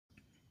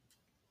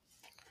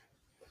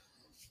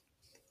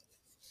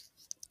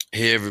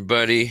Hey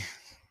everybody,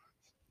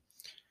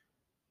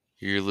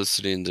 you're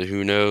listening to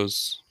Who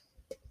Knows?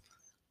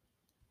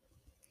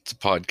 It's a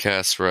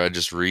podcast where I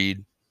just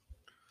read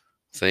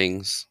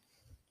things,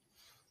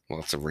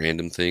 lots of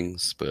random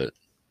things, but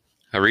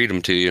I read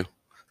them to you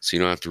so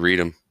you don't have to read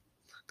them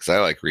because I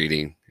like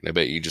reading and I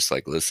bet you just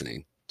like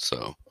listening.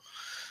 So,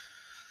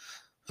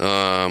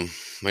 um,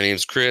 my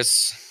name's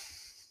Chris.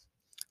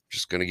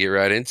 Just gonna get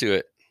right into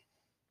it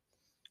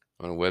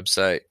on a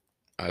website,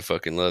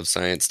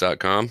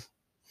 ifuckinglovescience.com.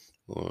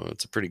 Well,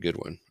 it's a pretty good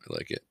one. I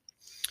like it.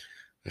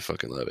 I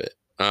fucking love it.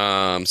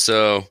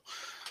 So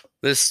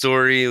this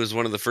story was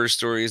one of the first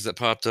stories that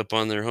popped up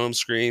on their home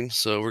screen,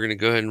 so we're going to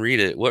go ahead and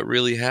read it. What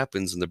really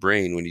happens in the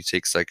brain when you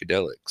take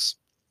psychedelics?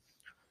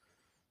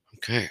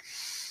 Okay.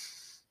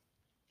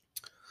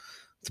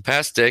 The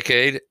past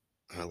decade,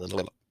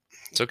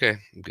 it's okay,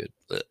 I'm good.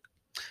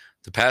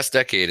 The past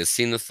decade has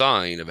seen the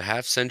thawing of a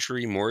half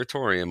century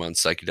moratorium on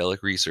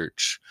psychedelic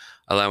research,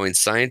 allowing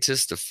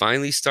scientists to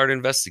finally start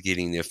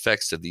investigating the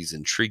effects of these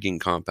intriguing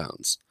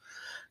compounds.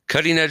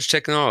 Cutting edge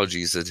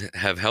technologies that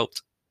have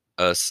helped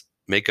us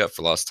make up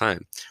for lost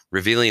time,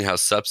 revealing how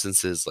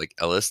substances like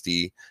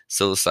LSD,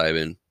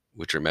 psilocybin,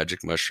 which are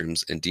magic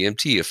mushrooms, and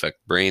DMT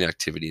affect brain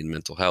activity and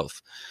mental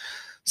health.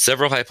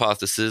 Several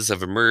hypotheses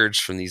have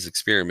emerged from these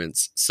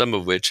experiments, some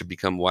of which have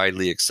become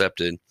widely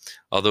accepted,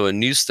 although a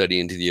new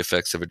study into the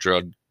effects of a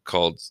drug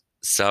called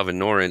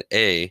salvinorin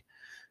A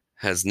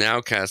has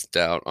now cast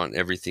doubt on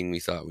everything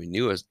we thought we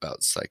knew about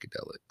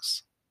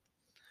psychedelics.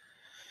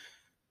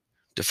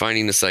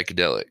 Defining a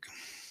psychedelic.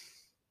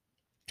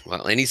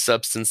 While any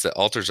substance that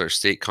alters our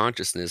state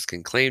consciousness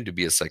can claim to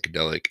be a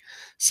psychedelic,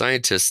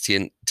 scientists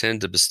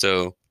tend to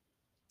bestow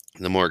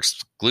the more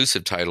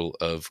exclusive title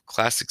of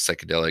classic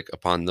psychedelic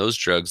upon those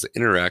drugs that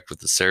interact with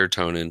the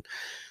serotonin,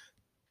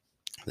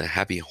 the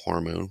happy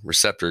hormone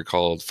receptor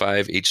called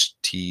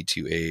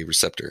 5-HT2A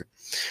receptor.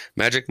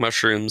 Magic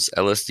mushrooms,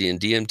 LSD,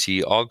 and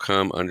DMT all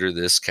come under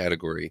this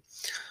category,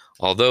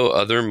 although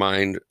other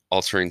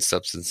mind-altering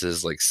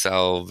substances like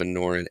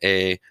salvinorin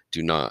A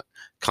do not.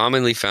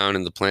 Commonly found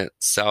in the plant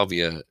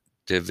Salvia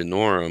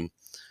divinorum,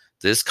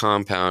 this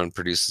compound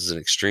produces an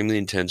extremely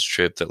intense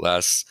trip that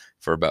lasts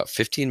for about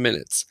 15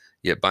 minutes,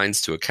 yet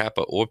binds to a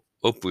kappa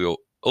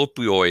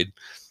opioid.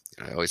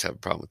 I always have a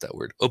problem with that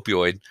word,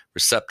 opioid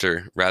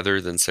receptor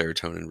rather than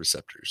serotonin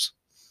receptors.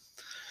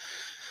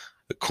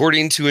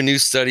 According to a new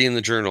study in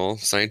the journal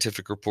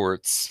Scientific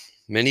Reports,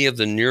 many of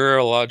the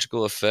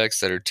neurological effects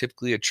that are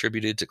typically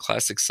attributed to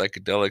classic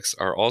psychedelics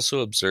are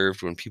also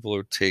observed when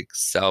people take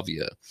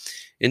salvia,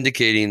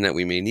 indicating that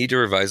we may need to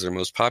revise our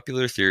most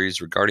popular theories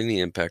regarding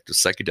the impact of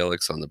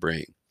psychedelics on the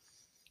brain.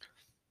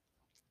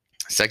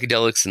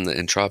 Psychedelics in the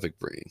entropic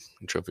brain.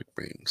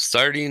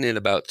 Starting in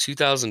about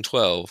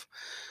 2012,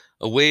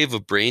 a wave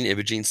of brain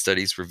imaging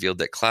studies revealed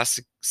that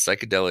classic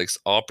psychedelics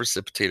all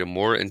precipitate a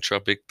more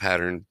entropic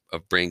pattern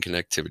of brain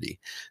connectivity.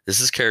 This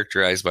is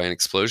characterized by an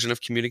explosion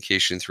of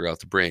communication throughout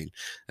the brain,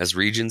 as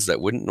regions that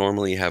wouldn't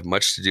normally have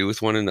much to do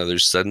with one another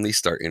suddenly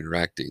start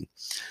interacting.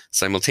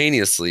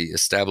 Simultaneously,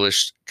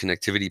 established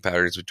connectivity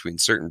patterns between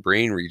certain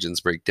brain regions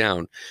break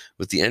down,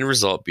 with the end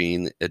result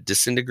being a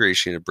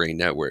disintegration of brain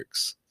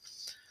networks.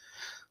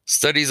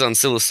 Studies on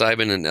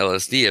psilocybin and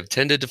LSD have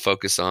tended to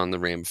focus on the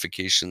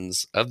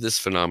ramifications of this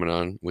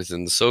phenomenon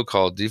within the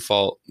so-called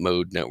default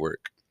mode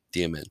network,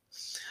 DMN,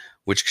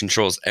 which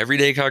controls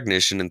everyday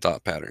cognition and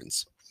thought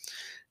patterns.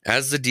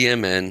 As the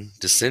DMN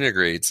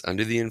disintegrates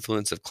under the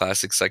influence of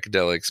classic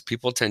psychedelics,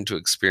 people tend to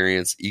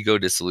experience ego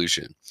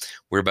dissolution,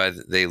 whereby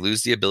they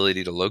lose the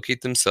ability to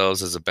locate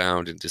themselves as a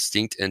bound and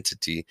distinct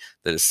entity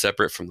that is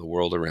separate from the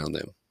world around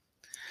them.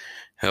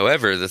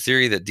 However, the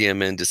theory that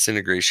DMN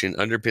disintegration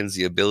underpins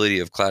the ability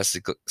of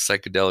classic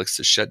psychedelics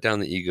to shut down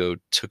the ego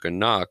took a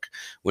knock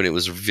when it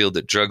was revealed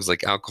that drugs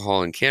like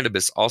alcohol and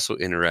cannabis also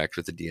interact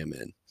with the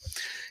DMN,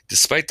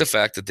 despite the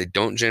fact that they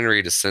don't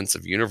generate a sense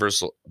of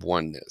universal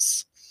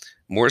oneness.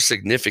 More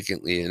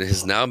significantly, it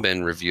has now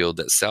been revealed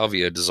that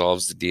salvia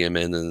dissolves the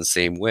DMN in the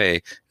same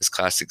way as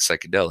classic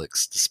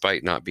psychedelics,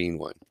 despite not being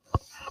one.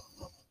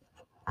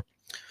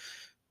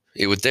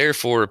 It would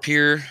therefore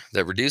appear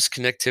that reduced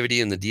connectivity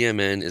in the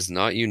DMN is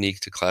not unique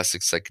to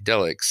classic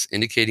psychedelics,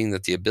 indicating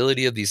that the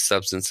ability of these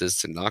substances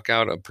to knock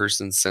out a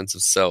person's sense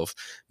of self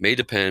may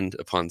depend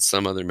upon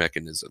some other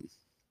mechanism.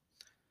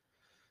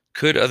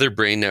 Could other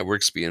brain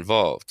networks be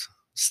involved?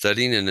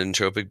 Studying an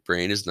entropic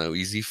brain is no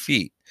easy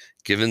feat,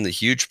 given the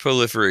huge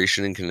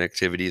proliferation and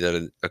connectivity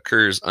that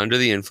occurs under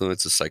the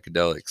influence of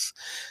psychedelics.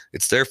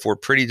 It's therefore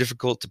pretty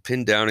difficult to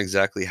pin down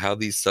exactly how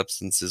these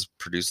substances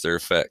produce their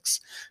effects.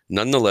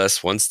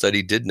 Nonetheless, one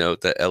study did note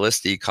that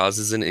LSD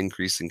causes an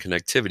increase in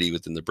connectivity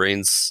within the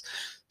brain's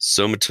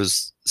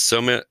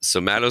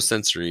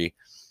somatosensory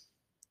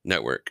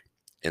network,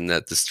 and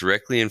that this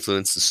directly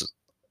influenced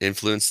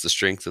the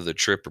strength of the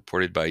trip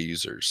reported by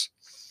users.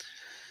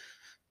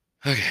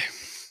 Okay.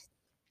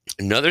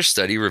 Another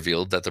study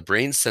revealed that the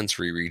brain's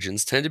sensory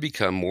regions tend to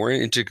become more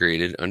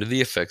integrated under the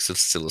effects of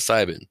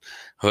psilocybin.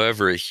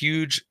 However, a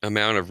huge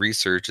amount of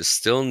research is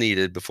still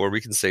needed before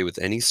we can say with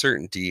any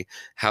certainty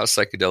how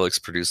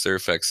psychedelics produce their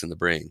effects in the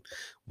brain.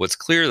 What's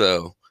clear,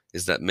 though,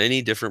 is that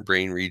many different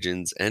brain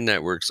regions and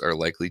networks are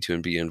likely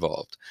to be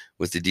involved,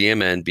 with the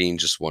DMN being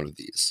just one of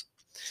these.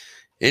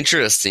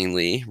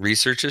 Interestingly,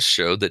 research has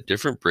showed that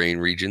different brain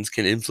regions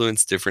can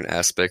influence different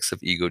aspects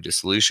of ego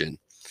dissolution.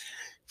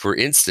 For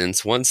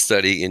instance, one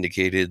study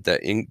indicated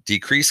that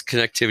decreased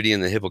connectivity in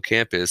the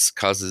hippocampus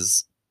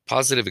causes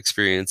positive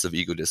experience of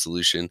ego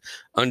dissolution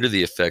under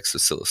the effects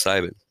of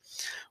psilocybin,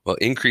 while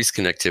increased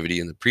connectivity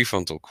in the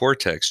prefrontal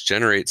cortex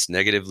generates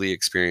negatively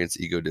experienced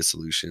ego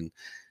dissolution.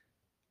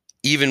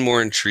 Even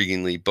more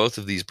intriguingly, both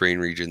of these brain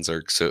regions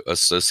are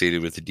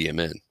associated with the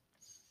DMN.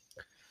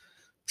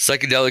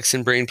 Psychedelics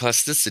and brain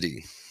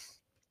plasticity.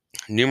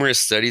 Numerous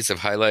studies have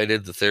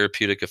highlighted the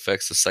therapeutic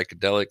effects of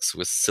psychedelics,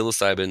 with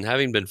psilocybin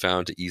having been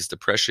found to ease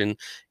depression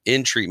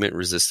in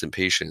treatment-resistant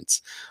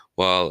patients,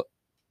 while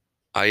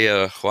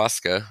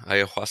ayahuasca,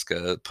 a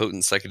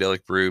potent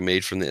psychedelic brew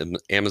made from the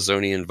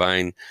Amazonian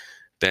vine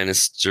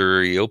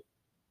Banisteriopsis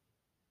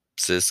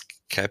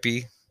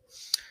caapi,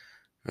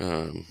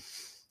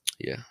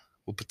 yeah,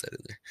 we'll put that in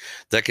there,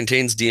 that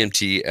contains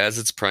DMT as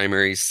its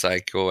primary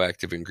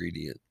psychoactive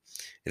ingredient.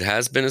 It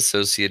has been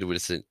associated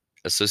with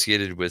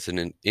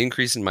an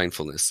increase in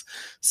mindfulness.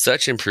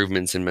 Such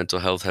improvements in mental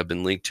health have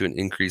been linked to an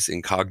increase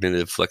in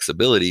cognitive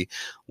flexibility,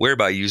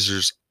 whereby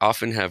users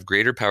often have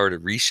greater power to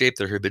reshape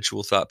their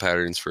habitual thought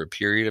patterns for a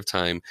period of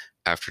time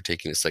after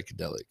taking a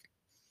psychedelic.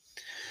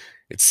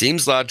 It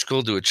seems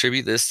logical to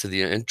attribute this to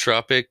the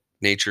entropic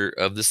nature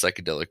of the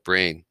psychedelic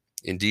brain.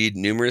 Indeed,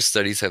 numerous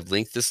studies have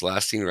linked this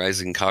lasting rise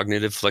in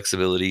cognitive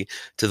flexibility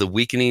to the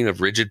weakening of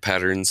rigid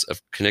patterns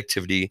of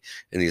connectivity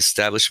and the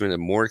establishment of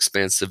more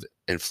expansive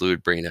and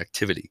fluid brain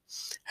activity.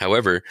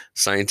 However,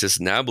 scientists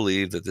now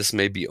believe that this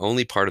may be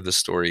only part of the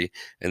story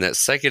and that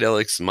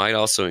psychedelics might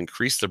also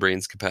increase the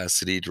brain's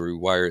capacity to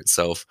rewire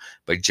itself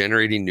by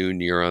generating new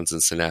neurons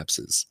and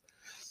synapses.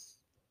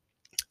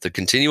 The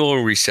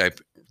continual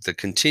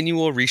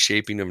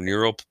reshaping of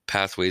neural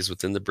pathways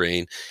within the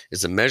brain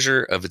is a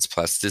measure of its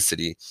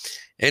plasticity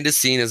and is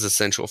seen as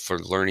essential for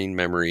learning,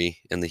 memory,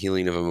 and the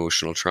healing of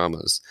emotional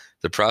traumas.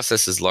 The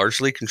process is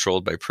largely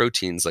controlled by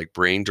proteins like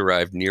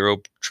brain-derived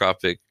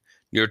neurotrophic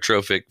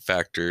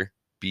factor,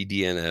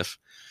 BDNF,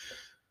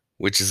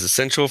 which is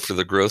essential for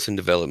the growth and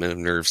development of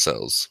nerve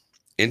cells.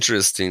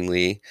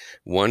 Interestingly,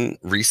 one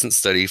recent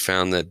study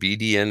found that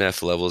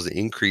BDNF levels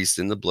increased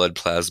in the blood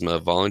plasma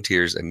of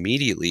volunteers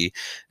immediately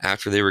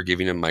after they were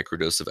given a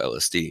microdose of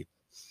LSD.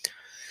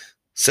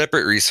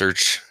 Separate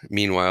research,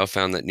 meanwhile,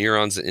 found that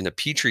neurons in a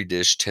petri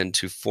dish tend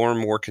to form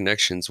more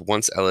connections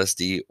once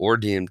LSD or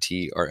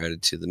DMT are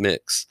added to the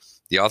mix.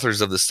 The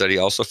authors of the study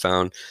also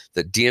found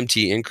that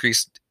DMT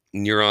increased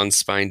neuron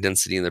spine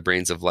density in the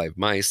brains of live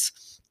mice,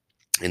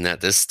 and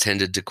that this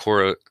tended to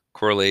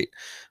correlate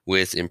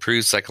with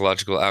improved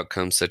psychological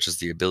outcomes such as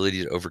the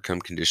ability to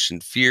overcome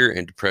conditioned fear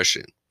and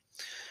depression.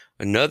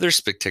 Another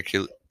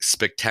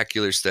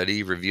spectacular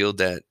study revealed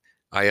that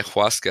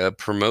ayahuasca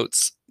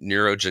promotes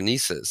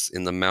neurogenesis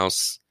in the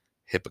mouse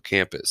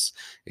hippocampus.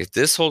 If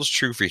this holds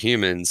true for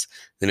humans,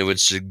 then it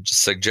would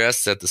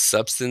suggest that the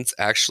substance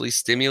actually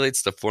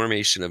stimulates the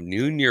formation of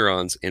new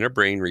neurons in a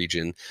brain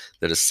region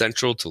that is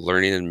central to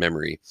learning and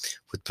memory,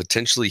 with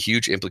potentially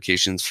huge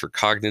implications for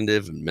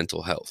cognitive and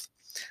mental health.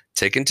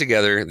 Taken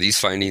together, these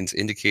findings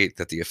indicate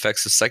that the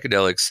effects of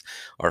psychedelics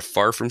are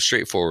far from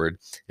straightforward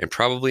and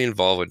probably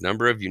involve a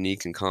number of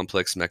unique and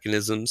complex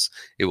mechanisms.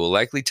 It will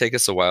likely take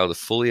us a while to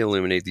fully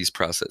illuminate these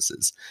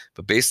processes,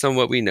 but based on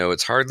what we know,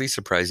 it's hardly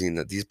surprising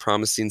that these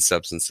promising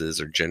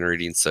substances are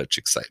generating such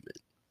excitement.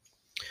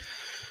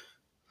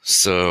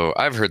 So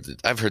I've heard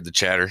the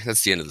chatter.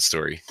 That's the end of the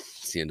story.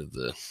 It's the end of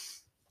the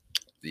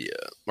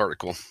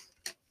article.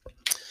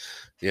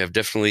 Yeah, I've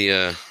definitely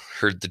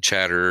heard the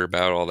chatter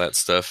about all that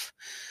stuff.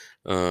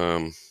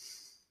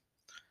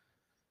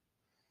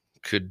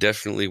 Could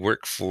definitely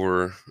work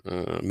for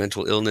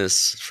mental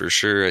illness for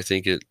sure. I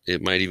think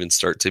it might even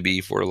start to be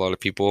for a lot of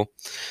people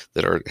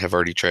that have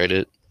already tried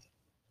it.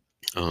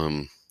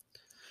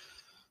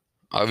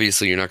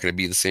 Obviously, you're not going to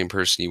be the same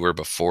person you were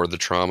before the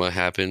trauma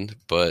happened,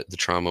 but the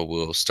trauma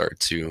will start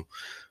to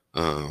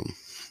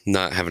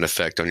not have an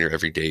effect on your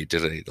everyday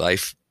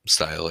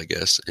lifestyle, I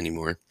guess,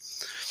 anymore.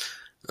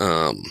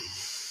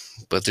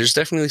 But there's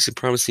definitely some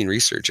promising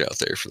research out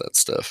there for that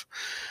stuff.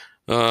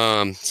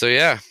 So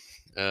yeah,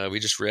 we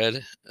just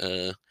read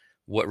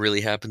what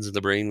really happens in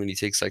the brain when you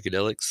take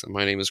psychedelics.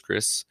 My name is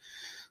Chris.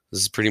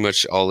 This is pretty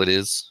much all it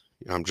is.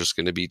 I'm just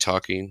going to be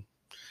talking.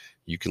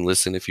 You can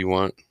listen if you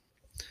want.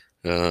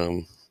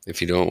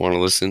 If you don't want to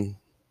listen,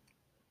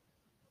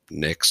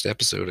 next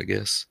episode, I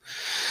guess.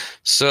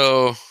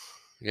 So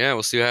yeah,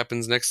 we'll see what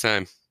happens next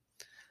time.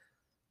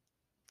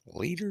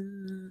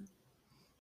 Later.